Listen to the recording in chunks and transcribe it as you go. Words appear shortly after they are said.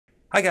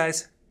Hi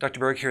guys, Dr.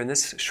 Berg here. In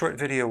this short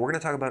video, we're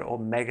going to talk about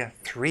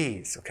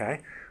omega-3s, okay?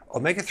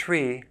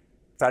 Omega-3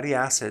 fatty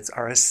acids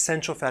are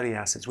essential fatty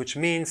acids, which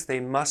means they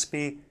must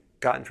be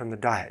gotten from the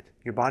diet.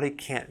 Your body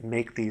can't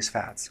make these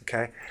fats,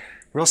 okay?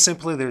 Real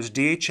simply, there's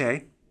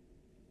DHA,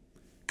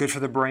 good for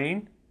the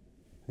brain,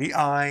 the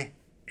eye,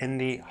 and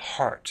the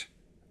heart,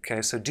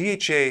 okay? So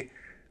DHA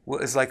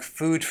is like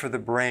food for the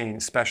brain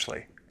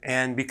especially.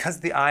 And because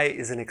the eye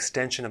is an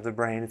extension of the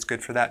brain, it's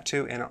good for that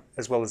too, and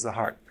as well as the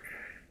heart.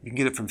 You can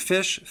get it from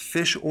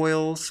fish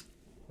oils,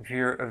 if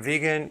you're a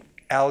vegan,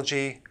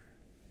 algae,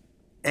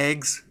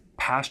 eggs,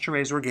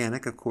 pasture-raised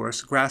organic, of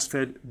course,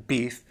 grass-fed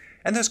beef,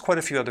 and there's quite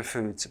a few other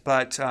foods.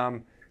 But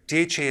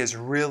DHA is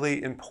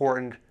really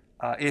important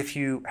if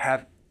you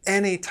have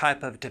any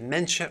type of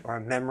dementia or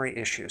memory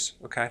issues,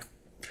 okay?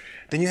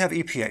 Then you have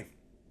EPA.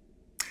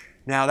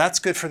 Now that's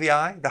good for the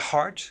eye, the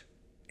heart,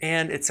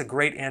 and it's a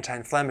great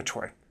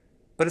anti-inflammatory.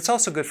 But it's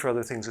also good for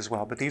other things as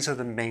well, but these are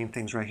the main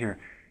things right here.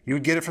 You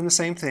would get it from the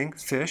same thing,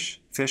 fish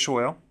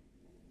oil,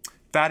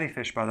 fatty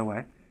fish, by the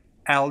way,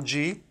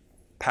 algae,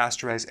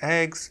 pasture-raised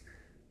eggs,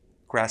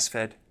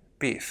 grass-fed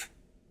beef,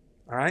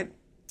 all right?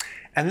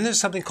 And then there's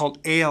something called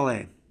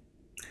ALA.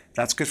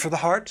 That's good for the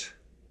heart,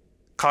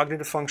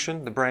 cognitive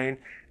function, the brain,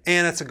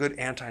 and it's a good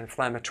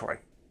anti-inflammatory.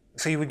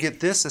 So you would get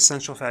this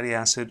essential fatty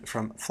acid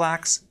from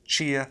flax,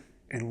 chia,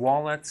 and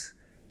walnuts.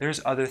 There's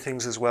other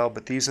things as well,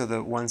 but these are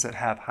the ones that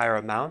have higher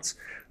amounts.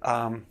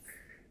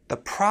 The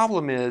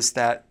problem is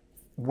that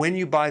when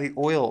you buy the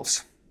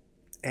oils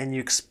and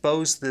you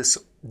expose this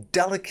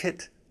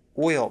delicate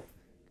oil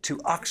to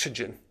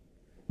oxygen,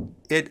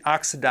 it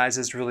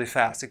oxidizes really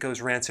fast. It goes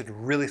rancid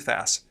really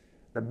fast.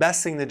 The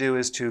best thing to do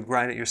is to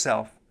grind it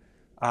yourself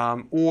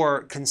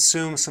or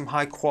consume some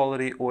high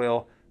quality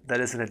oil that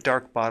is in a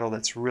dark bottle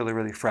that's really,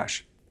 really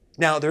fresh.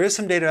 Now, there is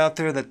some data out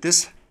there that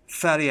this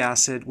fatty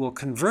acid will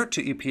convert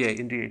to EPA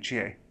and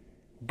DHA,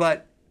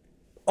 but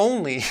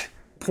only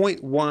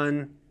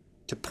 0.1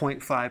 to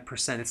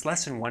 0.5%. It's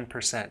less than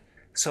 1%.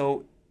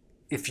 So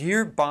if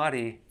your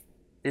body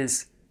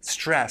is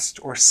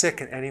stressed or sick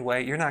in any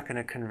way, you're not going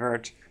to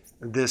convert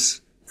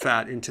this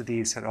fat into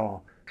these at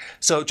all.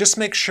 So just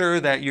make sure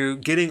that you're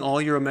getting all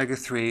your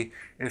omega-3.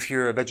 If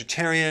you're a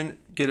vegetarian,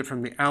 get it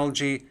from the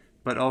algae,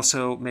 but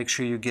also make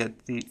sure you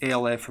get the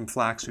ALA from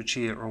flax or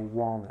chia or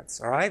walnuts,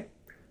 all right?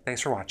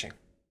 Thanks for watching.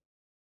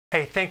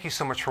 Hey, thank you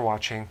so much for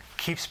watching.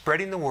 Keep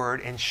spreading the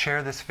word and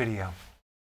share this video.